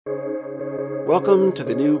Welcome to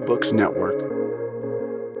the New Books Network.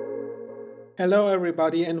 Hello,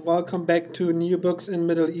 everybody, and welcome back to New Books in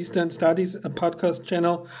Middle Eastern Studies, a podcast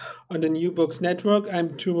channel on the New Books Network. I'm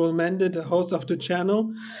Tolan-Szkilnik, the host of the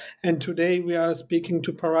channel, and today we are speaking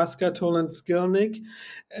to Paraska Tolan-Szkilnik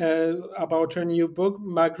about her new book,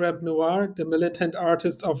 Maghreb Noir, the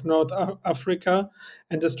Militant-Artists of North Africa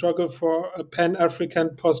and the Struggle for a Pan-African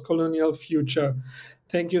Postcolonial Future.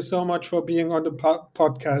 Thank you so much for being on the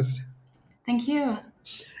podcast. Thank you.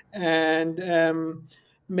 And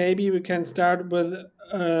maybe we can start with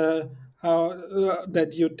how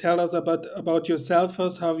that you tell us about yourself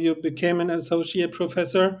first, how you became an associate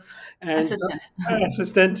professor and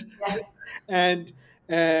assistant, Yeah. and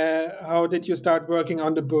how did you start working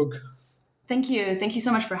on the book? Thank you. Thank you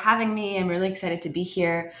so much for having me. I'm really excited to be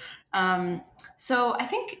here. So I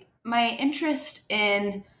think my interest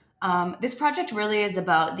in this project really is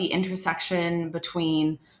about the intersection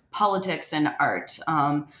between politics and art,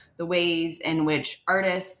 the ways in which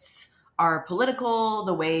artists are political,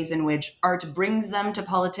 the ways in which art brings them to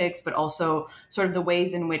politics, but also sort of the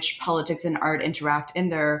ways in which politics and art interact in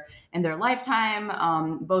their lifetime,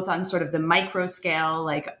 both on sort of the micro scale,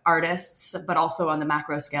 like artists, but also on the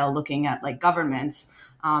macro scale, looking at like governments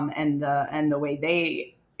and the way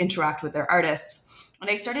they interact with their artists. And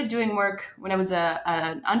I started doing work when I was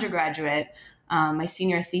an undergraduate. My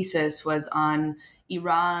senior thesis was on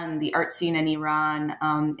Iran, the art scene in Iran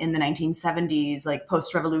in the 1970s, like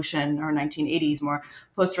post-revolution, or 1980s more,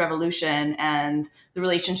 post-revolution, and the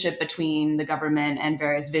relationship between the government and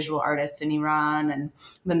various visual artists in Iran, and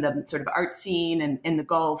then the sort of art scene in the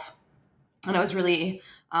Gulf. And I was really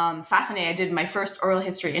fascinated. I did my first oral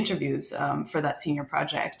history interviews for that senior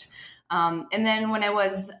project. And then when I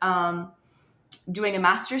was doing a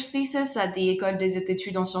master's thesis at the École des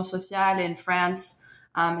Études en Sciences Sociales in France,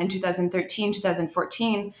 in 2013,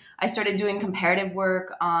 2014, I started doing comparative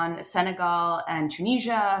work on Senegal and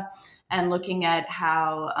Tunisia and looking at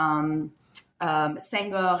how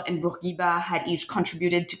Senghor and Bourguiba had each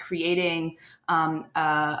contributed to creating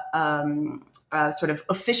a sort of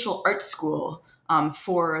official art school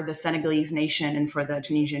for the Senegalese nation and for the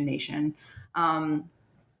Tunisian nation.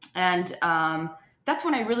 That's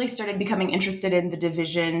when I really started becoming interested in the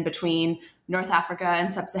division between North Africa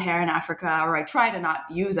and Sub-Saharan Africa, or I try to not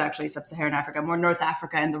use actually Sub-Saharan Africa, more North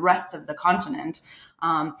Africa and the rest of the continent,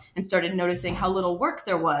 and started noticing how little work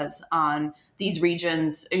there was on these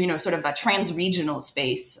regions, sort of a trans-regional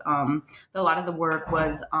space. A lot of the work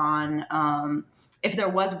was on, if there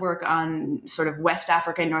was work on sort of West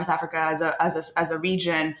Africa and North Africa as a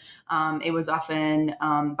region, it was often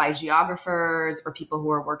by geographers or people who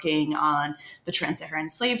were working on the trans-Saharan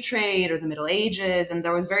slave trade or the Middle Ages, and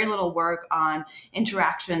there was very little work on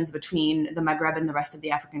interactions between the Maghreb and the rest of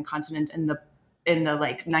the African continent in the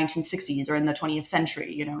like 1960s or in the 20th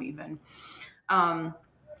century, even.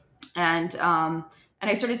 And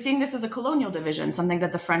I started seeing this as a colonial division, something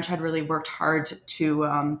that the French had really worked hard to.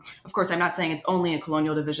 Of course, I'm not saying it's only a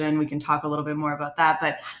colonial division. We can talk a little bit more about that,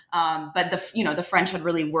 but the French had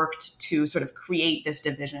really worked to sort of create this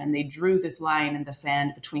division, and they drew this line in the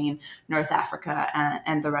sand between North Africa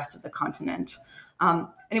and the rest of the continent. And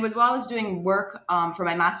it was while I was doing work for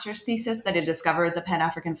my master's thesis that I discovered the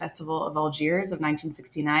Pan-African Festival of Algiers of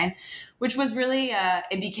 1969, which was really,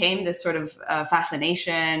 it became this sort of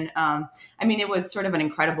fascination. It was sort of an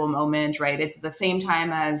incredible moment, right? It's the same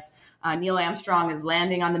time as Neil Armstrong is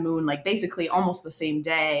landing on the moon, like basically almost the same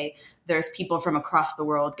day. There's people from across the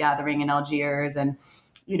world gathering in Algiers, and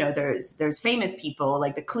there's famous people,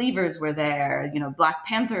 like the Cleavers were there, Black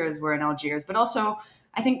Panthers were in Algiers, but also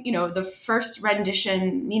I think, the first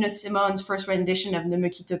rendition, Nina Simone's first rendition of Ne me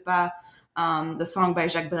quitte pas, the song by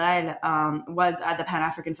Jacques Brel, was at the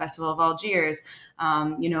Pan-African Festival of Algiers.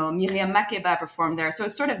 Myriam Makeba performed there. So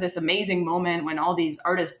it's sort of this amazing moment when all these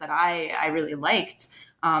artists that I really liked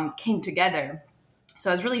came together. So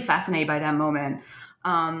I was really fascinated by that moment.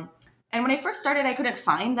 And when I first started, I couldn't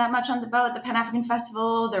find that much about the Pan-African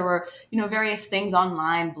Festival. There were, various things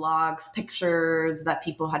online, blogs, pictures that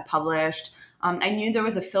people had published. I knew there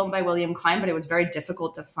was a film by William Klein, but it was very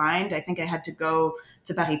difficult to find. I think I had to go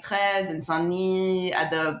to Paris 13 and Saint-Denis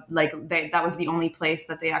that was the only place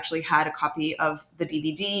that they actually had a copy of the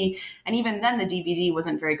DVD. And even then the DVD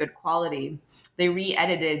wasn't very good quality. They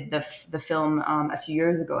re-edited the film a few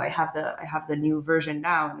years ago. I have the new version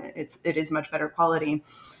now. It is much better quality.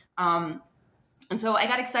 And so I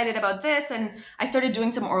got excited about this, and I started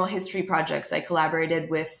doing some oral history projects. I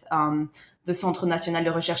collaborated with the Centre National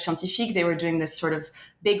de Recherche Scientifique. They were doing this sort of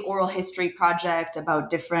big oral history project about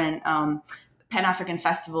different Pan-African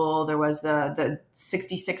Festival. There was the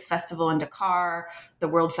 66 Festival in Dakar, the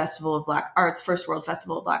World Festival of Black Arts, first World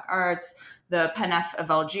Festival of Black Arts, the Panaf of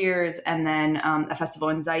Algiers, and then a festival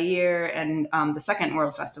in Zaire, and the second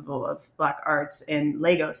World Festival of Black Arts in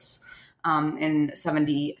Lagos in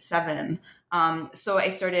 77. So I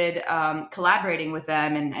started collaborating with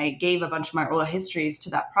them, and I gave a bunch of my oral histories to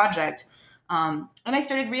that project. And I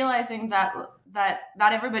started realizing that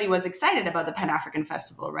not everybody was excited about the Pan-African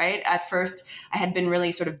Festival, right? At first, I had been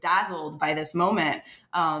really sort of dazzled by this moment,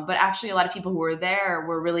 but actually a lot of people who were there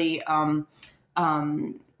were really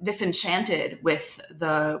disenchanted with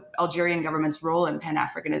the Algerian government's role in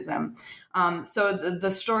Pan-Africanism. So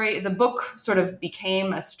the book sort of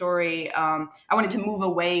became a story. I wanted to move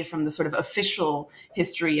away from the sort of official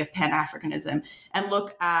history of Pan-Africanism and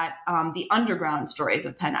look at the underground stories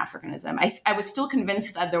of Pan-Africanism. I was still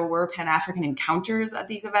convinced that there were Pan-African encounters at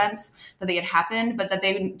these events, that they had happened, but that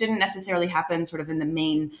they didn't necessarily happen sort of in the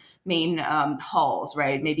main halls,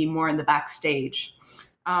 right? Maybe more in the backstage.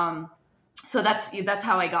 So that's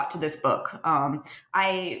how I got to this book.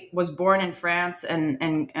 I was born in France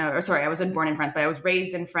I wasn't born in France, but I was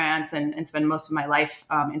raised in France and spent most of my life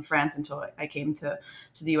in France until I came to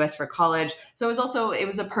the US for college. So it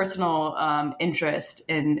was a personal interest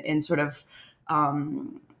in sort of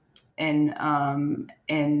in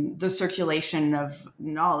the circulation of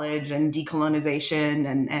knowledge and decolonization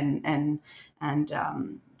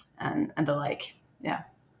and the like. Yeah.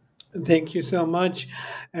 Thank you so much.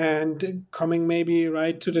 And coming maybe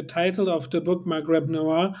right to the title of the book, Maghreb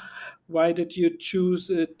Noir, why did you choose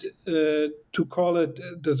it to call it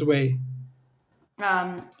this way?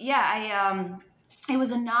 It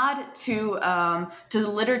was a nod to the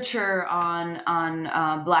literature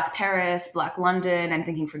on Black Paris, Black London. I'm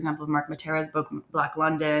thinking, for example, of Marc Matera's book, Black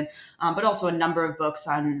London, but also a number of books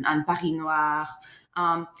on Paris Noir.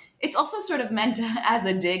 It's also sort of meant as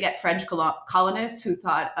a dig at French colonists who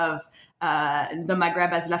thought of the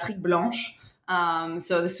Maghreb as l'Afrique blanche.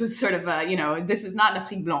 So this was sort of this is not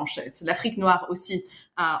l'Afrique blanche, it's l'Afrique noire aussi,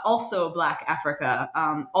 also Black Africa,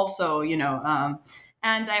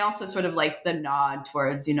 and I also sort of liked the nod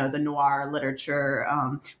towards, the noir literature.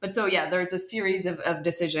 But so, yeah, there's a series of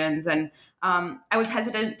decisions. And I was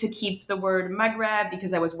hesitant to keep the word Maghreb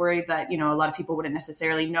because I was worried that, a lot of people wouldn't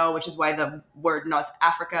necessarily know, which is why the word North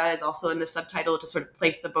Africa is also in the subtitle to sort of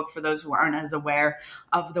place the book for those who aren't as aware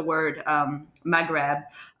of the word Maghreb.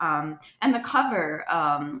 And the cover,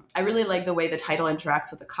 I really like the way the title interacts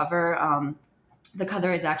with the cover. The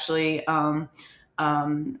cover is actually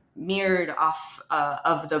mirrored off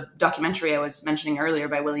of the documentary I was mentioning earlier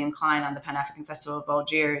by William Klein on the Pan-African Festival of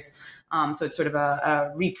Algiers. So it's sort of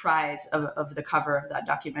a reprise of the cover of that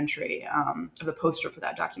documentary, of the poster for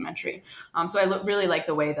that documentary. So I really like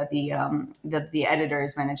the way that the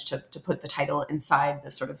editors managed to put the title inside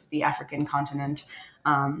the sort of the African continent.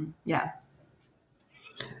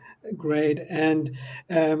 Great. And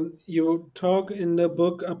you talk in the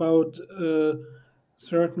book about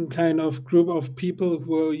certain kind of group of people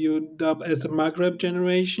who you dub as the Maghreb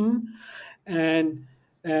generation. And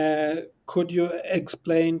could you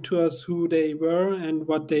explain to us who they were and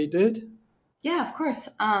what they did? Yeah, of course.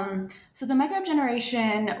 So the Maghreb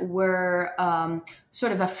generation were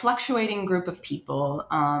sort of a fluctuating group of people.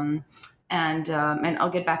 And I'll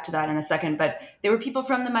get back to that in a second, but they were people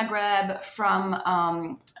from the Maghreb, from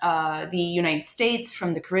the United States,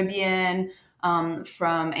 from the Caribbean,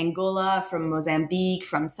 from Angola, from Mozambique,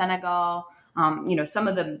 from Senegal. Some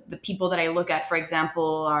of the people that I look at, for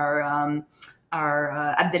example, are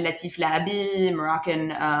Abdellatif Lahabi,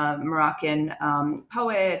 Moroccan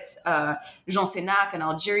poet, Jean Sénac, an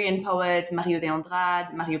Algerian poet, Mario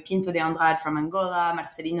Pinto de Andrade from Angola,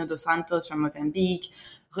 Marcelino dos Santos from Mozambique,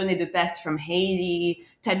 René de Peste from Haiti,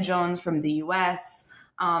 Ted Jones from the US.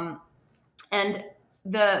 And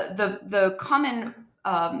the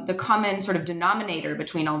common sort of denominator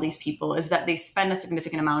between all these people is that they spend a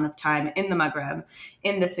significant amount of time in the Maghreb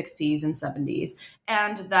in the 60s and 70s,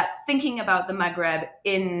 and that thinking about the Maghreb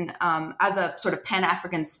in as a sort of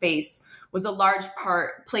Pan-African space played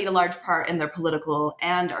a large part in their political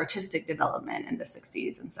and artistic development in the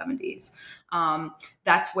 60s and 70s.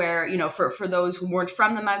 That's where, for those who weren't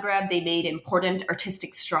from the Maghreb, they made important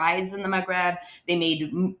artistic strides in the Maghreb. They made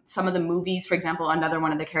some of the movies, for example, another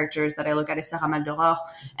one of the characters that I look at is Sarah Maldoror,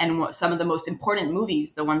 and some of the most important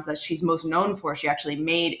movies, the ones that she's most known for, she actually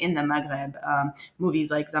made in the Maghreb, movies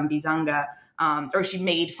like Zambizanga. or she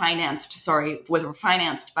was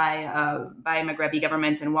financed by Maghrebi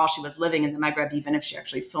governments, and while she was living in the Maghreb, even if she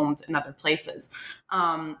actually filmed in other places.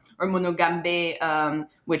 Or Monogambe,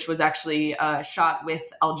 which was actually shot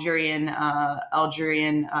with Algerian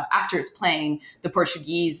actors playing the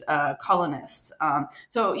Portuguese colonists.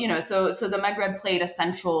 So the Maghreb played a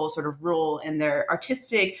central sort of role in their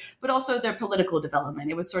artistic, but also their political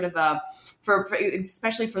development. It was sort of for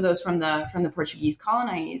especially for those from the Portuguese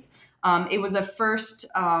colonies. It was their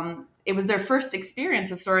first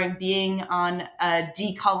experience of sort of being on a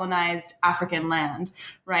decolonized African land,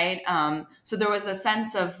 right? So there was a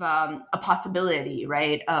sense of a possibility,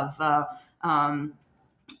 right? Of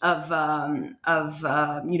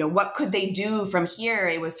what could they do from here?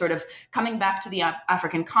 It was sort of coming back to the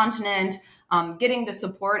African continent, getting the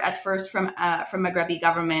support at first from Maghrebi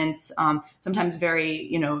governments, sometimes very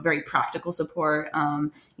practical support,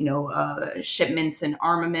 shipments and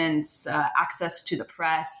armaments, access to the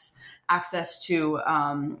press, access to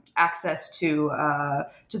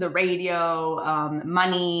the radio,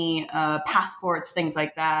 money, passports, things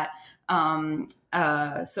like that. So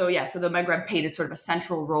the Maghreb played a sort of a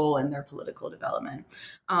central role in their political development.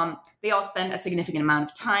 They all spent a significant amount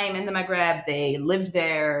of time in the Maghreb. They lived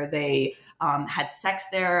there. They had sex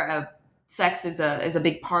there. Sex is a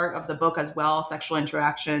big part of the book as well, sexual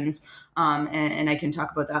interactions. And I can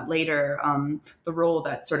talk about that later, the role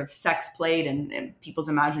that sort of sex played in people's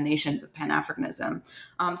imaginations of Pan-Africanism.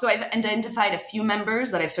 So I've identified a few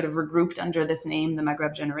members that I've sort of regrouped under this name, the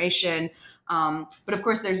Maghreb generation. But of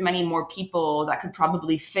course, there's many more people that could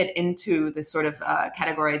probably fit into this sort of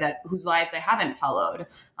category whose lives I haven't followed,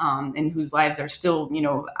 and whose lives are still,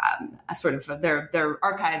 sort of their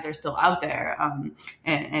archives are still out there,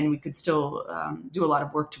 and we could still do a lot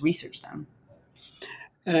of work to research them.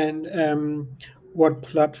 And what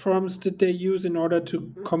platforms did they use in order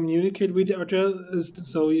to communicate with each other?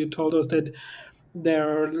 So you told us that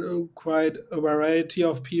there are quite a variety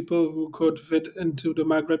of people who could fit into the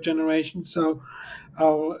Maghreb generation. So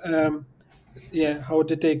how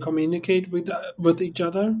did they communicate with each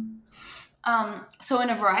other? So in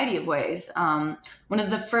a variety of ways. One of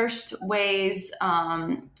the first ways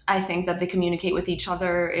I think that they communicate with each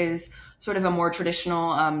other is sort of a more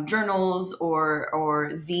traditional journals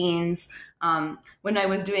or zines. When I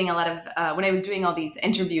was doing all these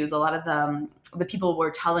interviews, a lot of the people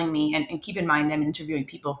were telling me, and keep in mind, I'm interviewing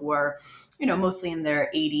people who are, mostly in their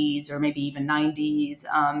 80s or maybe even 90s.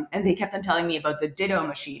 And they kept on telling me about the Ditto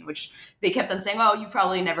machine, which they kept on saying, oh, you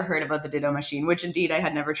probably never heard about the Ditto machine, which indeed I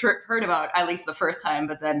had never heard about, at least the first time.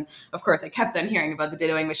 But then, of course, I kept on hearing about the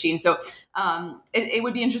dittoing machine. So it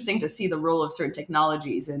would be interesting to see the role of certain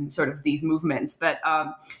technologies in sort of these movements. But,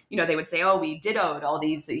 they would say, oh, we dittoed all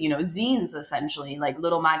these, zines, essentially, like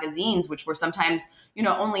little magazines, which were sometimes,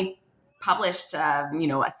 only published,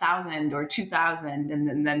 1,000 or 2,000,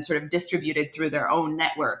 and then sort of distributed through their own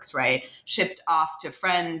networks, right? Shipped off to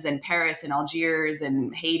friends in Paris and Algiers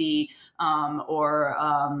and Haiti, or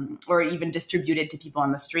even distributed to people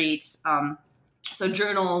on the streets. So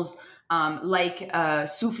journals like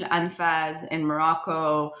Souffle Anfaz in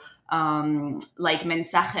Morocco, like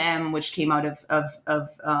Mensachem, which came out of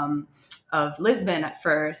Lisbon at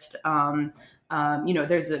first.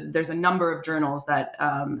 There's a number of journals that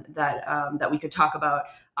we could talk about.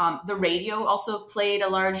 The radio also played a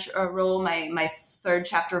large role. My third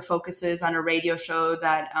chapter focuses on a radio show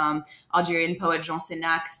that Algerian poet Jean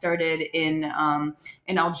Sénac started in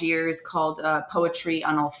Algiers called Poetry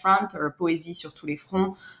on All Front, or Poésie sur tous les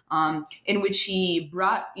fronts, in which he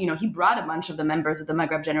brought a bunch of the members of the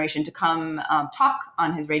Maghreb generation to come talk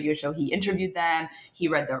on his radio show. He interviewed them. He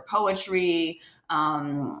read their poetry.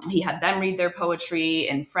 He had them read their poetry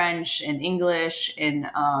in French, in English, in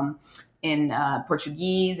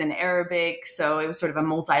Portuguese, and Arabic. So it was sort of a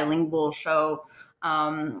multilingual show.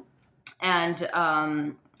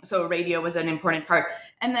 So radio was an important part.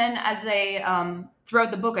 And then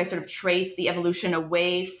throughout the book, I sort of traced the evolution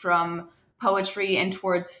away from poetry and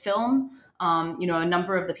towards film. A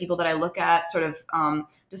number of the people that I look at sort of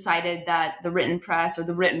decided that the written press or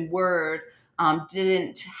the written word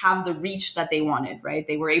didn't have the reach that they wanted, right?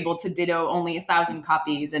 They were able to ditto only 1,000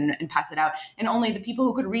 copies and pass it out. And only the people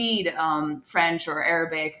who could read French or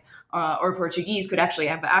Arabic or Portuguese could actually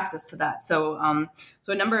have access to that. So a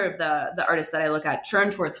number of the artists that I look at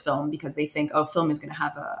turn towards film because they think, oh, film is going to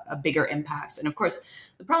have a bigger impact. And of course,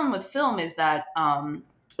 the problem with film is that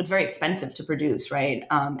it's very expensive to produce, right?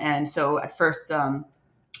 And so at first,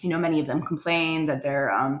 many of them complain that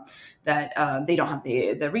they don't have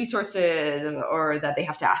the resources, or that they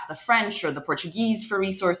have to ask the French or the Portuguese for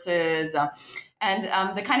resources. And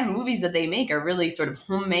the kind of movies that they make are really sort of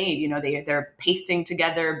homemade. They're pasting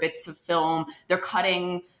together bits of film. They're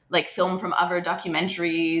cutting like film from other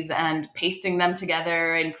documentaries and pasting them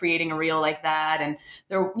together and creating a reel like that. And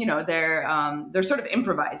they're sort of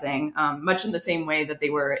improvising, much in the same way that they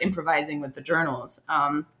were improvising with the journals.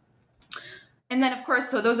 And then, of course,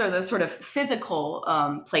 so those are the sort of physical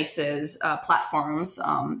places, platforms,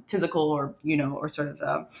 physical or sort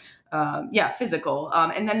of, physical.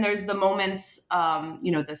 And then there's the moments,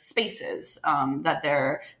 the spaces that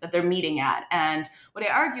they're meeting at. And what I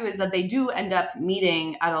argue is that they do end up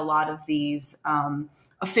meeting at a lot of these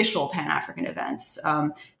official Pan-African events,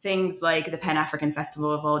 things like the Pan-African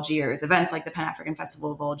Festival of Algiers, events like the Pan-African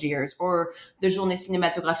Festival of Algiers, or the Journée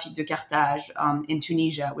Cinématographique de Carthage in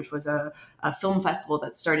Tunisia, which was a film festival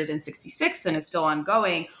that started in '66 and is still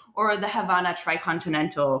ongoing, or the Havana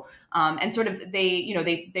Tricontinental. And sort of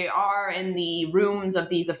they are in the rooms of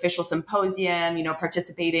these official symposium,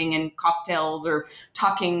 participating in cocktails or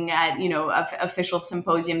talking at, official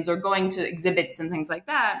symposiums or going to exhibits and things like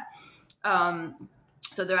that.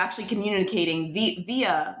 So they're actually communicating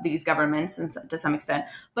via these governments to some extent,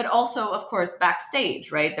 but also, of course,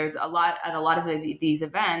 backstage, right? There's at a lot of these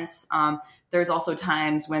events. There's also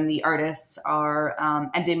times when the artists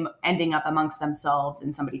are ending up amongst themselves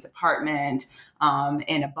in somebody's apartment,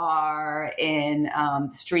 in a bar, in the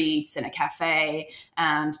streets, in a cafe,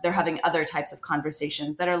 and they're having other types of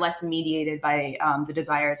conversations that are less mediated by the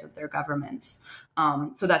desires of their governments.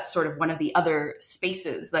 So that's sort of one of the other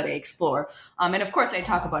spaces that I explore. And of course, I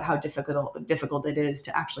talk about how difficult it is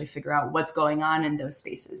to actually figure out what's going on in those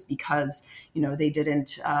spaces because, they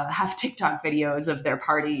didn't have TikTok videos of their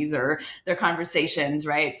parties or their conversations,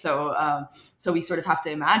 right? So we sort of have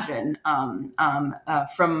to imagine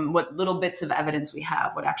from what little bits of evidence we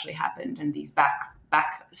have what actually happened in these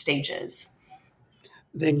back stages.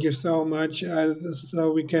 Thank you so much.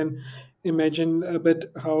 So we can imagine a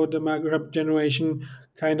bit how the Maghreb generation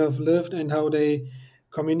kind of lived and how they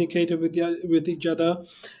communicated with each other.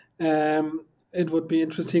 It would be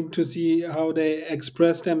interesting to see how they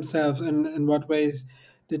express themselves and in what ways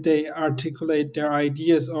did they articulate their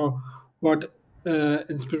ideas or what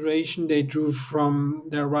inspiration they drew from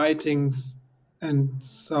their writings. And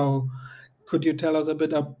so could you tell us a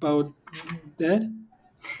bit about that?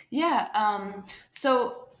 Yeah.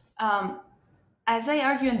 As I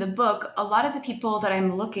argue in the book, a lot of the people that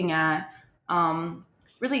I'm looking at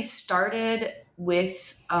really started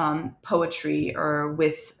with poetry or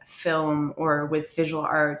with film or with visual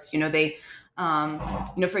arts. They,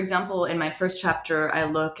 for example, in my first chapter, I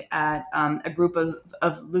look at a group of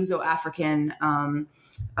Luso-African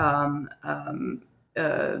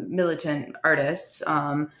militant artists,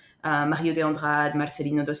 Mario de Andrade,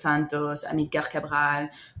 Marcelino dos Santos, Amílcar Cabral,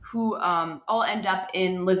 who all end up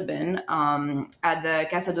in Lisbon at the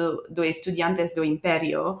Casa do Estudiantes do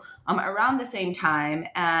Império around the same time.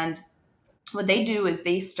 And what they do is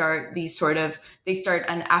they start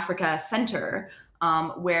an Africa Center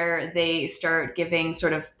where they start giving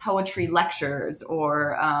sort of poetry lectures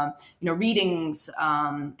or readings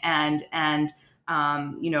and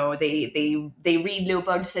they read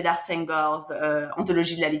Léopold Sédar Senghor's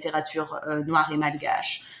Anthologie de la littérature noire et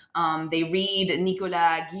malgache. They read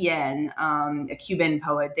Nicolas Guillen, a Cuban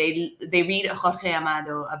poet. They read Jorge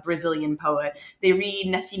Amado, a Brazilian poet. They read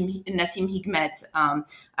Nassim Hikmet,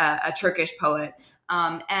 a Turkish poet.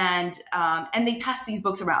 And they pass these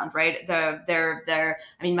books around, right?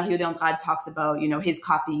 Mario de Andrade talks about, his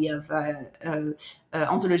copy of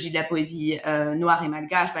Anthologie de la poésie noire et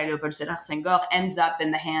malgache by Léopold Sédar Senghor ends up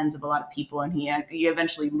in the hands of a lot of people, and he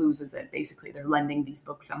eventually loses it. Basically, they're lending these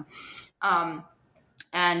books.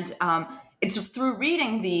 It's through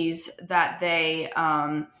reading these that they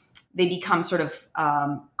become sort of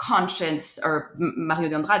conscious, or Mario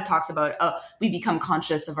de Andrade talks about, we become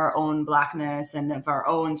conscious of our own Blackness and of our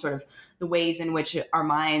own sort of the ways in which our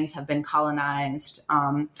minds have been colonized.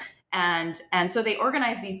 And so they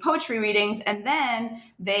organize these poetry readings, and then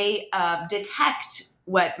they detect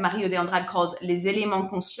what Mario de Andrade calls les éléments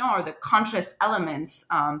conscients, or the conscious elements,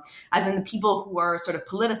 as in the people who are sort of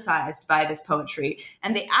politicized by this poetry,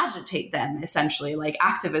 and they agitate them essentially, like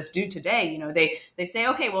activists do today. They say,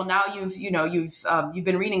 okay, well, now you've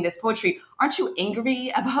been reading this poetry. Aren't you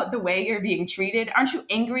angry about the way you're being treated? Aren't you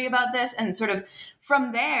angry about this? And sort of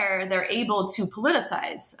from there, they're able to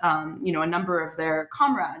politicize, a number of their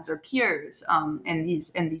comrades or peers in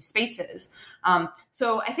these spaces.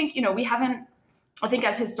 So I think I think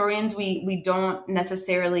as historians, we don't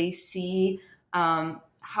necessarily see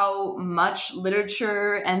how much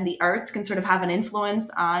literature and the arts can sort of have an influence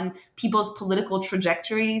on people's political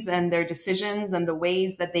trajectories and their decisions and the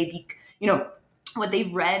ways that they what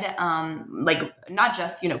they've read, like not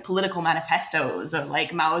just, political manifestos or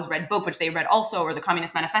like Mao's Red Book, which they read also, or the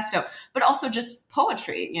Communist Manifesto, but also just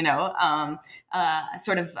poetry,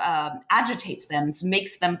 sort of agitates them,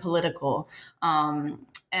 makes them political. And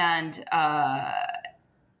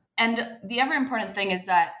the ever important thing is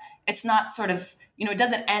that it's not sort of, it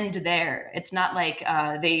doesn't end there. It's not like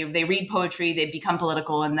they read poetry, they become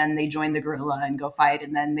political, and then they join the guerrilla and go fight,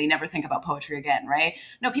 and then they never think about poetry again, right?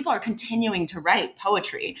 No, people are continuing to write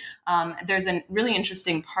poetry. There's a really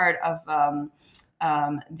interesting part of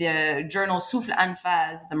the journal Souffle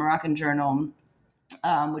Anfaz, the Moroccan journal,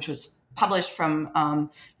 which was published from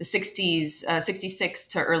the 60s, 66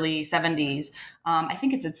 to early 70s. I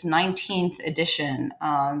think it's its 19th edition,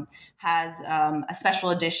 has a special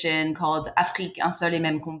edition called Afrique, un seul et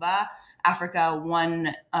même combat, Africa,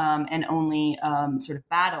 one and only sort of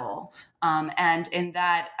battle. And in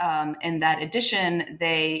that edition,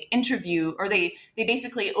 they interview, or they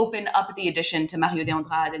basically open up the edition to Mario de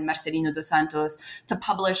Andrade and Marcelino dos Santos to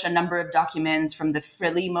publish a number of documents from the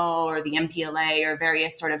Frelimo or the MPLA or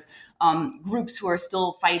various sort of groups who are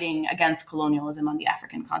still fighting against colonialism on the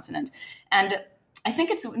African continent. And I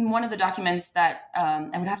think it's in one of the documents that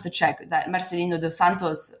I would have to check that Marcelino dos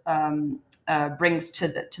Santos brings to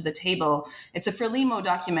the table. It's a Frelimo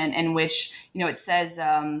document in which, it says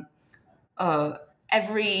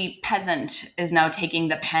every peasant is now taking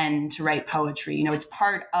the pen to write poetry. It's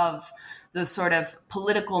part of the sort of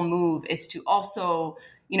political move is to also,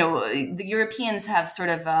 the Europeans have sort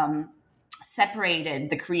of separated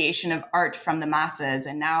the creation of art from the masses.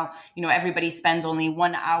 And now, everybody spends only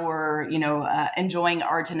 1 hour, enjoying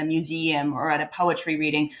art in a museum or at a poetry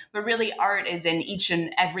reading, but really art is in each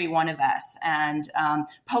and every one of us. And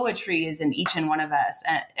poetry is in each and one of us.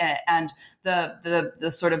 And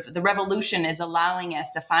the sort of the revolution is allowing us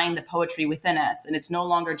to find the poetry within us. And it's no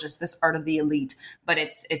longer just this art of the elite, but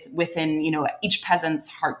it's within, each peasant's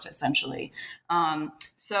heart, essentially.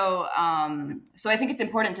 So I think it's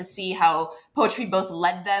important to see how poetry both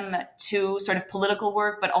led them to sort of political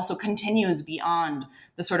work, but also continues beyond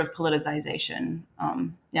the sort of politicization.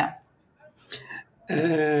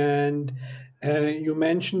 And you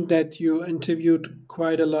mentioned that you interviewed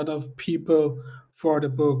quite a lot of people for the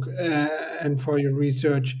book and for your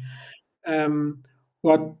research.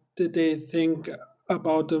 What did they think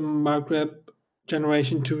about the Maghreb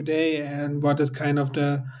generation today, and what is kind of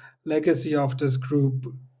the legacy of this group?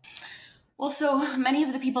 Well, so many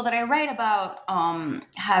of the people that I write about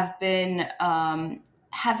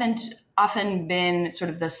haven't often been sort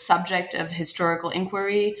of the subject of historical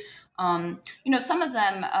inquiry. Some of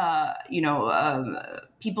them,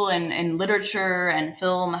 people in literature and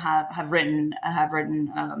film have written,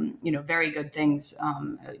 very good things,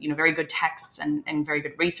 very good texts and very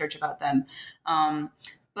good research about them.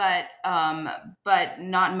 But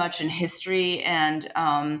not much in history. And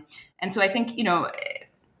so I think,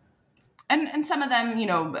 and some of them,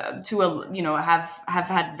 have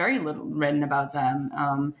had very little written about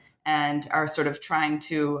them, and are sort of trying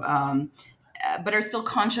to, but are still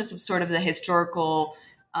conscious of sort of the historical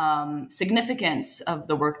significance of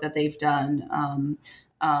the work that they've done,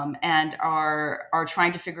 and are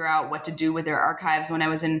trying to figure out what to do with their archives. When I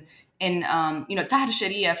was in Tahar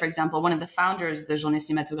Sharia, for example, one of the founders of the Journée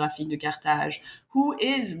Cinématographique de Carthage, who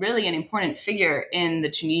is really an important figure in the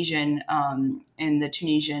Tunisian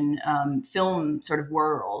film sort of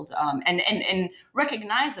world, and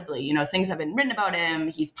recognizably, things have been written about him.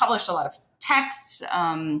 He's published a lot of texts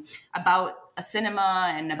about a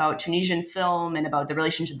cinema and about Tunisian film and about the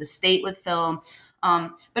relationship of the state with film.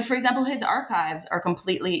 But for example, his archives are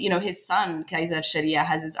completely, his son, Kaiser Sharia,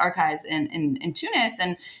 has his archives in Tunis,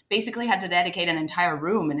 and basically had to dedicate an entire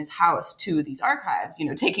room in his house to these archives,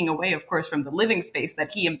 taking away, of course, from the living space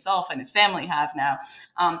that he himself and his family have now,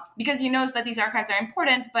 because he knows that these archives are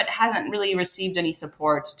important, but hasn't really received any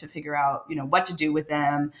support to figure out, what to do with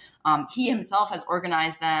them. He himself has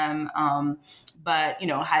organized them, but,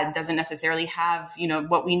 doesn't necessarily have,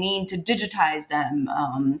 what we need to digitize them.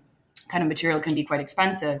 Kind of material can be quite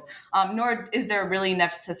expensive, nor is there really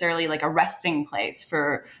necessarily like a resting place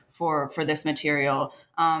for this material.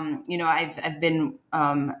 I've been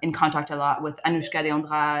in contact a lot with Anouchka de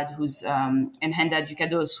Andrade, who's and Henda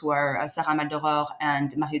Ducados, who are Sarah Maldoror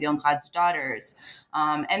and Mario de Andrade's daughters.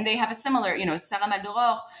 And they have a similar, Sarah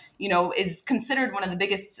Maldoror, is considered one of the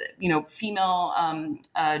biggest, female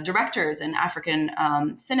directors in African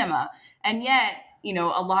cinema. And yet,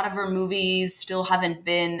 a lot of her movies still haven't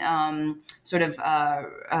been a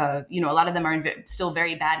lot of them are still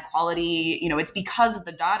very bad quality. It's because of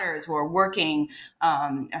the daughters who are working,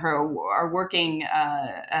 are working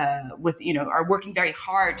very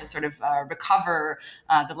hard to sort of recover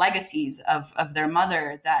the legacies of their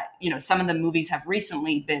mother, that, some of the movies have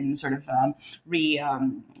recently been sort of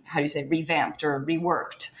revamped or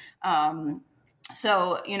reworked.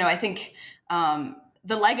 I think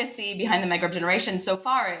the legacy behind the Maghreb generation so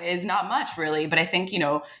far is not much, really. But I think,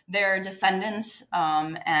 their descendants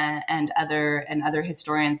and other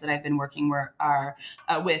historians that I've been working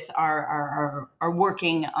with are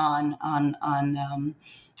working on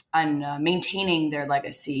maintaining their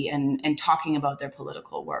legacy and talking about their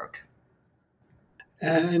political work.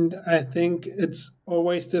 And I think it's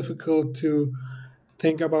always difficult to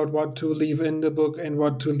think about what to leave in the book and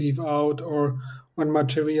what to leave out, or what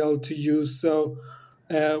material to use. So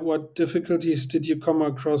what difficulties did you come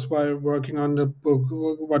across while working on the book?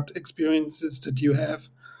 What experiences did you have?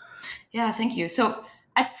 Yeah, thank you. So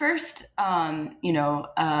at first,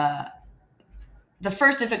 the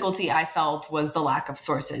first difficulty I felt was the lack of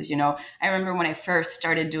sources. I remember when I first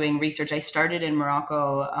started doing research, I started in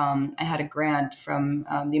Morocco. I had a grant from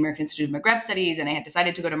the American Institute of Maghreb Studies, and I had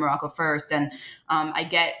decided to go to Morocco first. And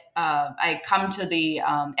I come to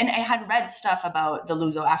and I had read stuff about the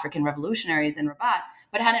Luso-African revolutionaries in Rabat,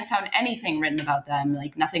 but hadn't found anything written about them,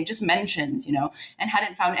 like nothing, just mentions, and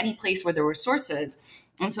hadn't found any place where there were sources.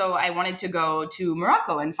 And so I wanted to go to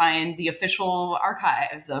Morocco and find the official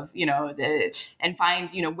archives of, and find,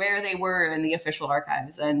 where they were in the official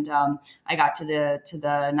archives. And I got to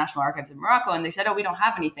the National Archives in Morocco, and they said, "Oh, we don't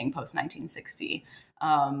have anything post 1960.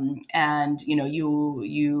 And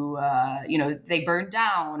they burned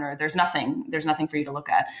down, or there's nothing for you to look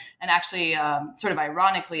at." And actually, sort of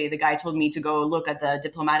ironically, the guy told me to go look at the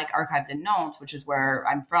diplomatic archives in Nantes, which is where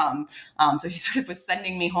I'm from. So he sort of was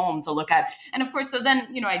sending me home to look at. And of course, so then,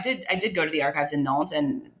 I did go to the archives in Nantes,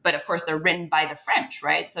 but of course they're written by the French,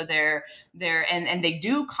 right? So they're and they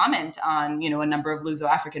do comment on, a number of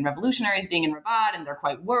Luso-African revolutionaries being in Rabat, and they're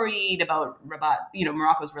quite worried about Rabat,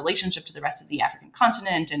 Morocco's relationship to the rest of the African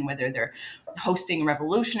continent, and whether they're hosting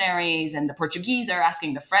revolutionaries. And the Portuguese are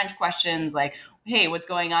asking the French questions like, "Hey, what's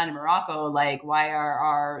going on in Morocco? Like, why are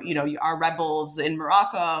our rebels in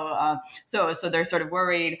Morocco?" So they're sort of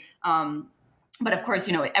worried. But of course,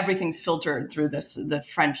 everything's filtered through the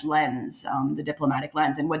French lens, the diplomatic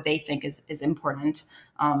lens, and what they think is important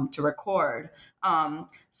to record.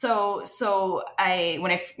 So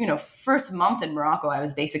when I first month in Morocco, I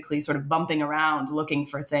was basically sort of bumping around looking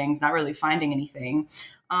for things, not really finding anything.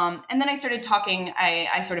 And then I started talking.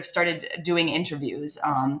 I sort of started doing interviews.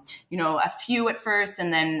 A few at first,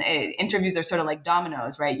 and then interviews are sort of like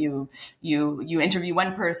dominoes, right? You interview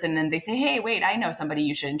one person, and they say, "Hey, wait, I know somebody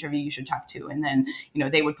you should interview. You should talk to." And then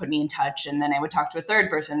they would put me in touch, and then I would talk to a third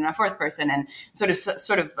person and a fourth person, and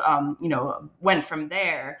sort of went from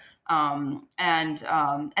there. And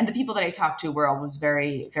the people that I talked to were always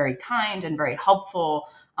very, very kind and very helpful.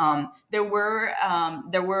 There were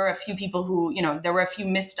a few people who, there were a few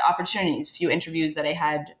missed opportunities, few interviews that I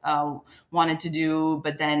had wanted to do,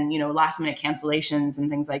 but then, last minute cancellations and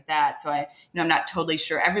things like that. So I'm not totally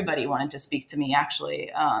sure everybody wanted to speak to me, actually.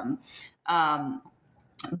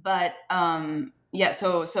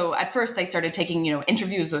 So at first I started taking,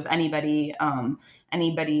 interviews with anybody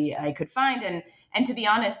I could find. And to be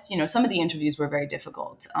honest, some of the interviews were very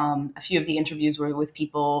difficult. A few of the interviews were with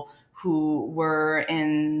people who were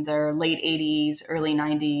in their late 80s, early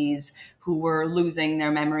 90s, who were losing their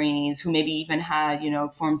memories, who maybe even had,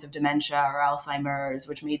 forms of dementia or Alzheimer's,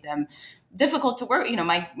 which made them difficult to work.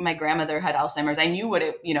 My grandmother had Alzheimer's. I knew what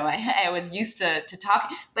it, I was used to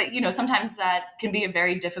talk, but, sometimes that can be a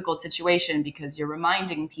very difficult situation because you're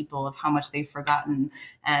reminding people of how much they've forgotten.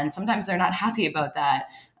 And sometimes they're not happy about that.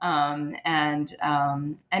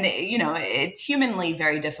 It's humanly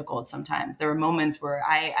very difficult sometimes. There were moments where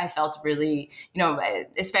I felt really,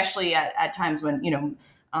 especially at times when,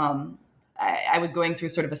 I was going through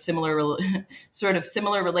sort of a similar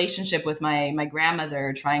relationship with my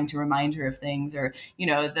grandmother, trying to remind her of things, or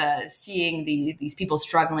seeing these people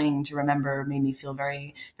struggling to remember made me feel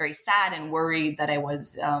very, very sad and worried that I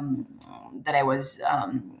was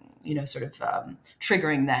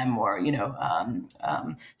triggering them, or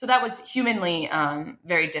so that was humanly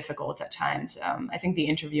very difficult at times. I think the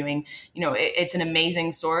interviewing, it's an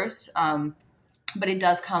amazing source, but it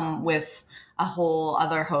does come with a whole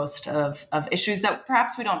other host of issues that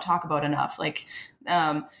perhaps we don't talk about enough.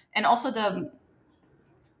 And also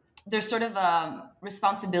there's sort of a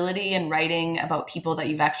responsibility in writing about people that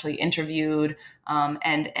you've actually interviewed,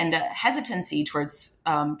 and a hesitancy towards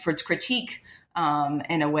critique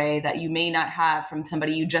in a way that you may not have from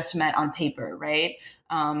somebody you just met on paper, right?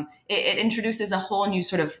 It introduces a whole new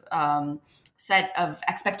sort of set of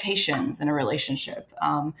expectations in a relationship.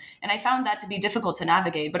 And I found that to be difficult to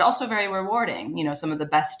navigate, but also very rewarding. You know, some of the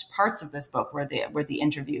best parts of this book were the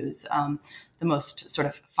interviews. The most sort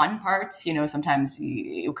of fun parts, you know, sometimes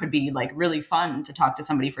it could be like really fun to talk to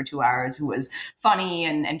somebody for 2 hours who was funny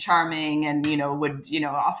and charming and, you know, would, you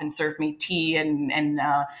know, often serve me tea and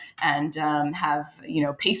have, you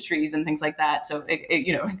know, pastries and things like that. So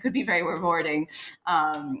it could be very rewarding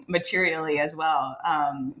materially as well.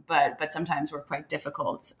 But sometimes were quite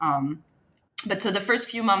difficult. But so the first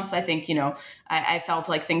few months, I think, you know, I felt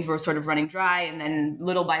like things were sort of running dry. And then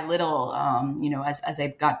little by little, you know, as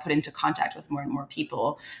I got put into contact with more and more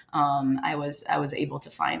people, I was able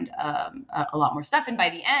to find a lot more stuff. And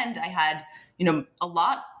by the end, I had, you know, a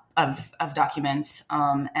lot of documents.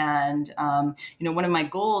 You know, one of my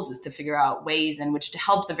goals is to figure out ways in which to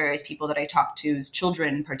help the various people that I talk to's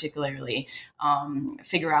children, particularly,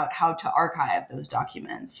 figure out how to archive those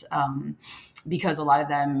documents. Because a lot of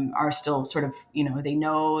them are still sort of, you know, they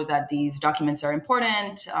know that these documents are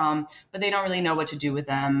important, but they don't really know what to do with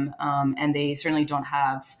them. And they certainly don't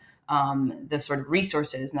have the sort of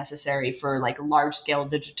resources necessary for like large scale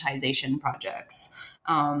digitization projects.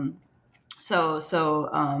 So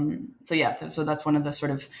that's one of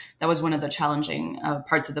the that was one of the challenging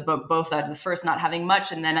parts of the book, both at the first not having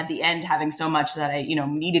much and then at the end having so much that I, you know,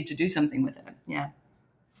 needed to do something with it. Yeah.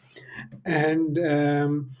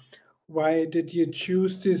 And why did you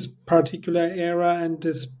choose this particular era and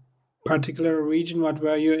this particular region? What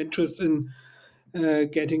were your interests in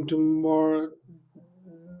getting to more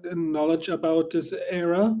knowledge about this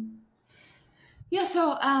era? Yeah,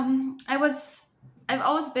 so I've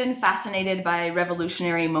always been fascinated by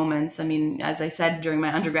revolutionary moments. I mean, as I said, during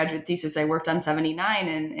my undergraduate thesis, I worked on 79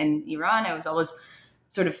 in Iran. I was always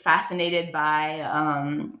sort of fascinated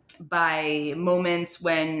by moments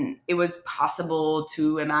when it was possible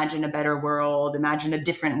to imagine a better world, imagine a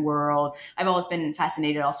different world. I've always been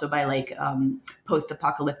fascinated also by like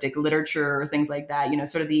post-apocalyptic literature or things like that. You know,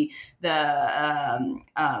 sort of the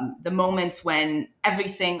moments when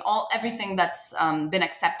everything that's been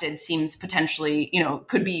accepted seems potentially, you know,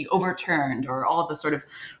 could be overturned, or all the sort of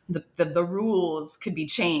the rules could be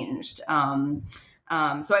changed.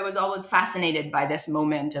 So I was always fascinated by this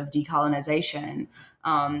moment of decolonization.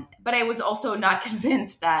 But I was also not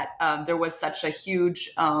convinced that there was such a huge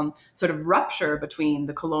sort of rupture between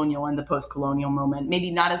the colonial and the post-colonial moment, maybe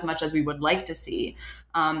not as much as we would like to see.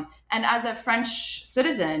 And as a French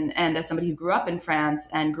citizen and as somebody who grew up in France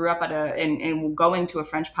and grew up in going to a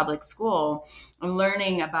French public school,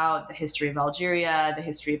 learning about the history of Algeria, the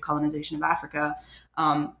history of colonization of Africa,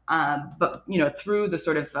 but, you know, through the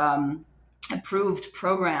sort of approved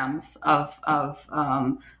programs of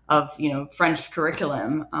you know, French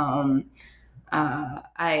curriculum,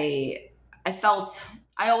 I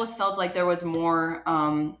always felt like there was more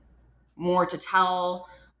to tell,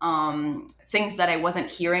 things that I wasn't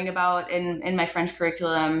hearing about in my French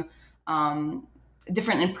curriculum,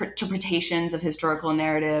 different interpretations of historical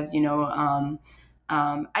narratives, you know.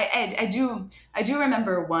 I do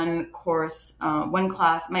remember one course, one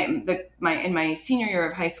class. In my senior year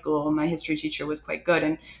of high school, my history teacher was quite good,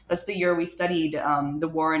 and that's the year we studied the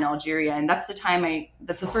war in Algeria, and that's the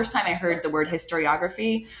first time I heard the word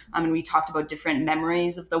historiography. And we talked about different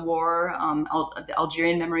memories of the war, the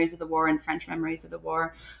Algerian memories of the war and French memories of the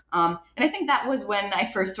war. And I think that was when I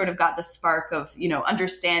first sort of got the spark of, you know,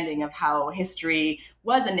 understanding of how history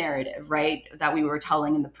was a narrative, right, that we were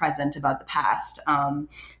telling in the present about the past.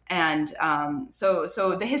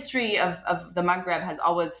 So the history of the Maghreb has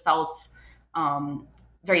always felt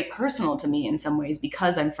very personal to me in some ways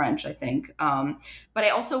because I'm French, I think. But I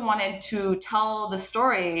also wanted to tell the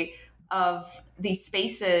story of these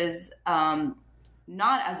spaces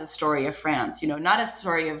not as a story of France, you know, not a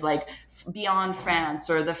story of like beyond France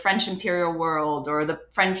or the French imperial world or the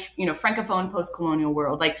French, you know, Francophone post-colonial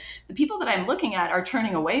world. Like the people that I'm looking at are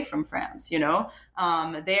turning away from France, you know,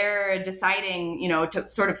 they're deciding, you know, to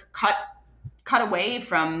sort of cut away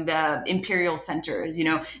from the imperial centers. You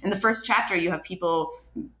know, in the first chapter, you have people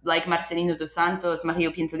like Marcelino dos Santos, Mario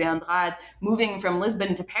Pinto de Andrade moving from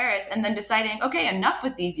Lisbon to Paris and then deciding, okay, enough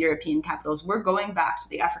with these European capitals. We're going back to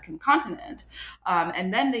the African continent.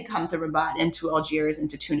 And then they come to Rabat and to Algiers and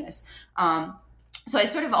to Tunis. So I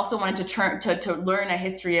sort of also wanted to learn a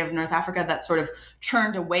history of North Africa that sort of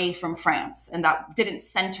turned away from France and that didn't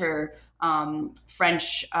center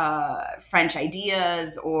French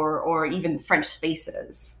ideas or even French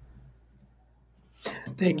spaces.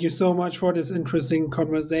 Thank you so much for this interesting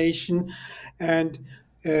conversation. And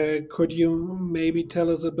could you maybe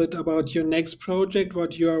tell us a bit about your next project,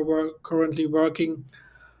 what you are currently working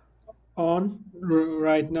on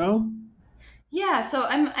right now? Yeah, so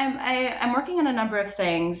I'm working on a number of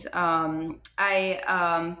things. One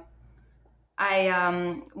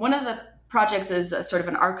of the projects is a sort of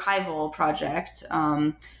an archival project.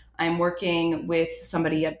 I'm working with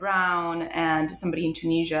somebody at Brown and somebody in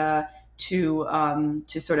Tunisia to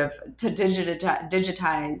sort of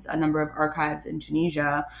digitize a number of archives in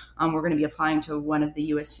Tunisia. We're going to be applying to one of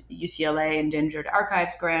the UCLA Endangered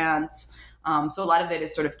Archives grants. So a lot of it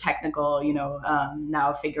is sort of technical,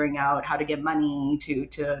 now figuring out how to get money to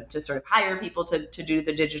sort of hire people to do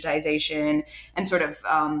the digitization and sort of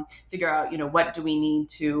figure out, what do we need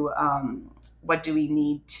to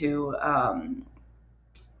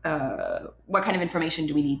what kind of information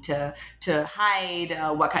do we need to hide?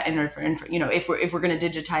 What kind of, if we're going to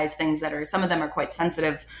digitize things that are, some of them are quite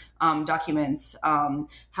sensitive documents.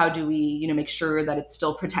 How do we, make sure that it's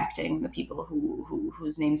still protecting the people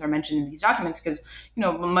whose names are mentioned in these documents? Because,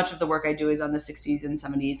 much of the work I do is on the 60s and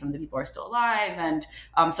 70s. Some of the people are still alive, and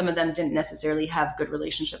some of them didn't necessarily have good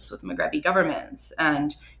relationships with Maghrebi governments.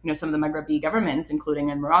 And, some of the Maghrebi governments, including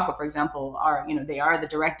in Morocco, for example, are, they are the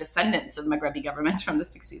direct descendants of Maghrebi governments from the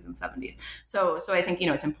 60s and 70s. So I think,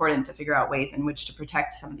 it's important to figure out ways in which to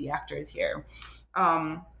protect some of the actors here.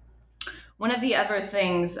 One of the other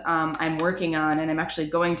things I'm working on, and I'm actually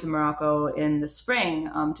going to Morocco in the spring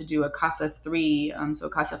to do a CASA 3, so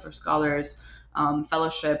CASA for Scholars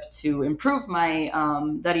fellowship to improve my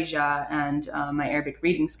Darija and my Arabic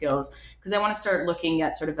reading skills, because I want to start looking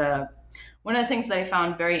at sort of one of the things that I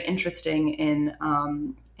found very interesting in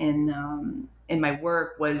my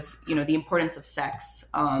work was, the importance of sex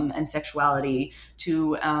and sexuality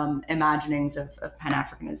to imaginings of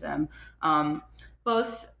Pan-Africanism.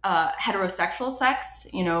 Both heterosexual sex,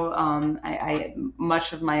 I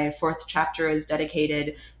much of my fourth chapter is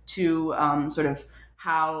dedicated to sort of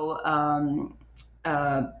how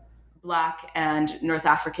Black and North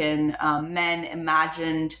African men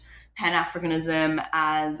imagined Pan-Africanism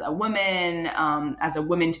as a woman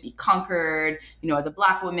to be conquered, as a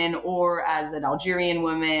Black woman or as an Algerian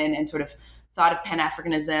woman, and sort of thought of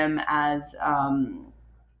Pan-Africanism as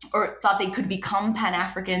or thought they could become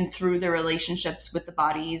Pan-African through their relationships with the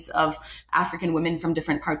bodies of African women from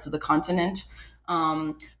different parts of the continent.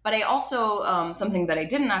 But I also, something that I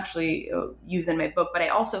didn't actually use in my book, but I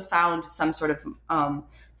also found some sort of,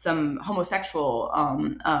 some homosexual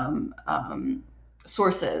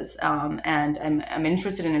sources. And I'm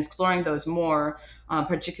interested in exploring those more,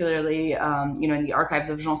 particularly, in the archives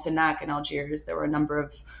of Jean Sénac in Algiers. There were a number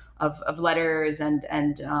of letters and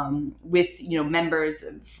with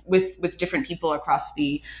members with different people across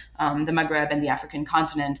the Maghreb and the African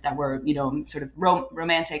continent that were sort of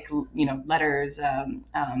romantic letters and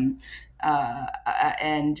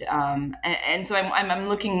so I'm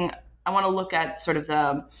looking. I want to look at sort of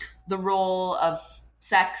the role of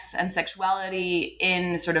sex and sexuality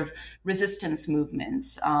in sort of resistance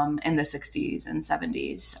movements in the 60s and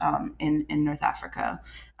 70s in North Africa.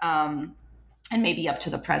 And maybe up to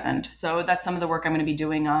the present. So that's some of the work I'm going to be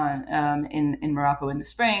doing on in Morocco in the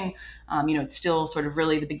spring. It's still sort of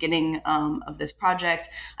really the beginning of this project.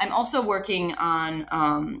 I'm also working on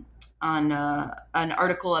an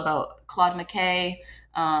article about Claude McKay,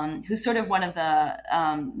 who's sort of one of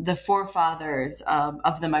the forefathers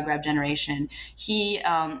of the Maghreb generation. He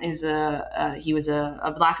was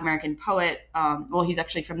a Black American poet. Well, he's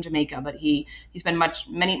actually from Jamaica, but he spent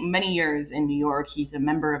many years in New York. He's a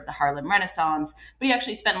member of the Harlem Renaissance, but he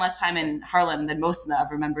actually spent less time in Harlem than most of the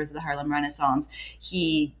other members of the Harlem Renaissance.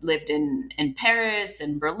 He lived in Paris,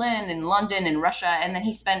 in Berlin, in London, in Russia, and then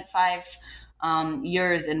he spent 5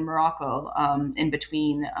 years in Morocco, in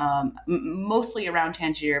between, mostly around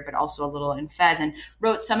Tangier, but also a little in Fez, and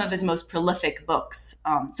wrote some of his most prolific books.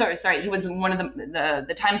 He was one of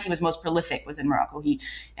the times he was most prolific was in Morocco.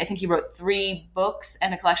 I think he wrote 3 books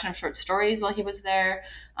and a collection of short stories while he was there.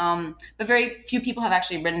 But very few people have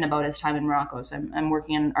actually written about his time in Morocco. So I'm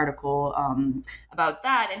working on an article about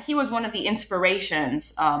that. And he was one of the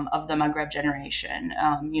inspirations of the Maghreb generation.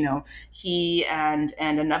 He and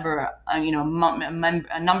a number,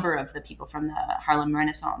 a number of the people from the Harlem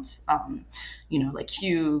Renaissance, like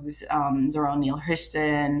Hughes, Zora Neale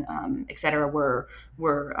Hurston, et cetera, were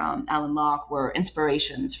Alan Locke, were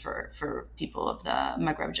inspirations for people of the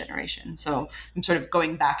Maghreb generation. So I'm sort of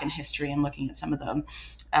going back in history and looking at some of the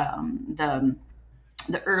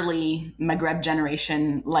the early Maghreb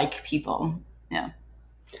generation like people. Yeah.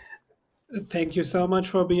 Thank you so much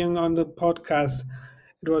for being on the podcast.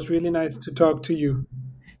 It was really nice to talk to you.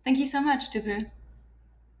 Thank you so much, Tupur.